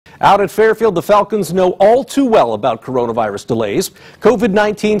Out at Fairfield, the Falcons know all too well about coronavirus delays.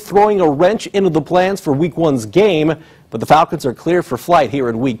 COVID-19 throwing a wrench into the plans for Week 1's game, but the Falcons are clear for flight here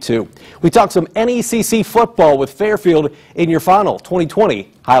in Week 2. We talked some NECC football with Fairfield in your final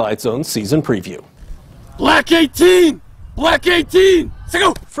 2020 Highlight Zone season preview. Black 18! Black 18! Let's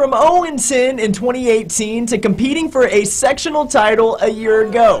go! From 0-10 in 2018 to competing for a sectional title a year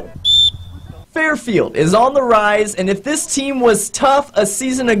ago, Fairfield is on the rise, and if this team was tough a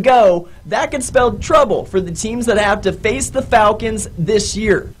season ago, that could spell trouble for the teams that have to face the Falcons this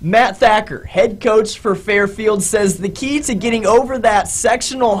year. Matt Thacker, head coach for Fairfield, says the key to getting over that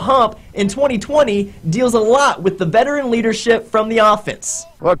sectional hump in 2020 deals a lot with the veteran leadership from the offense.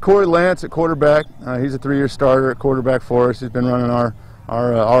 Well, Corey Lance at quarterback, he's a 3-year starter at quarterback for us. He's been running our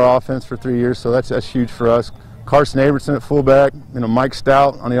offense for 3 years, so that's huge for us. Carson Abertson at fullback, Mike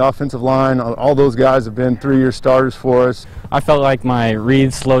Stout on the offensive line. All those guys have been 3-year starters for us. I felt like my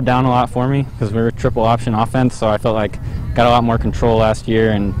reads slowed down a lot for me because we were a triple option offense, so I felt like got a lot more control last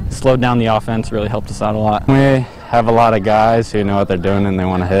year and slowed down the offense, really helped us out a lot. We have a lot of guys who know what they're doing and they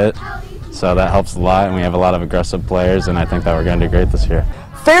want to hit, so that helps a lot, and we have a lot of aggressive players, and I think that we're going to do great this year.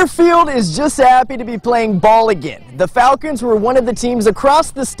 Fairfield is just happy to be playing ball again. The Falcons were one of the teams across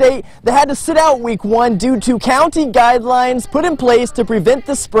the state that had to sit out Week 1 due to county guidelines put in place to prevent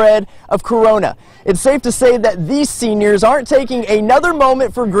the spread of corona. It's safe to say that these seniors aren't taking another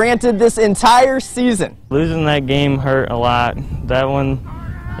moment for granted this entire season. Losing that game hurt a lot. That one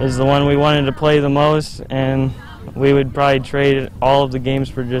is the one we wanted to play the most, and we would probably trade all of the games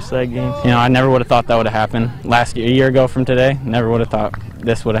for just that game. I never would have thought that would have happened last year, a year ago from today. Never would have thought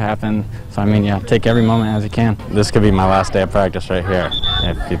this would have happened. So, take every moment as you can. This could be my last day of practice right here,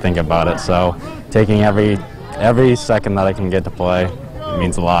 if you think about it. So, taking every second that I can get to play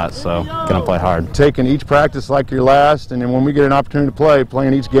means a lot, so gonna play hard. Taking each practice like your last, and then when we get an opportunity to play,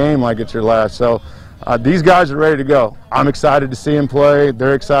 playing each game like it's your last. So, these guys are ready to go. I'm excited to see them play.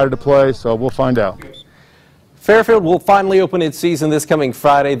 They're excited to play, so we'll find out. Fairfield will finally open its season this coming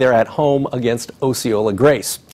Friday. They're at home against Osceola Grace.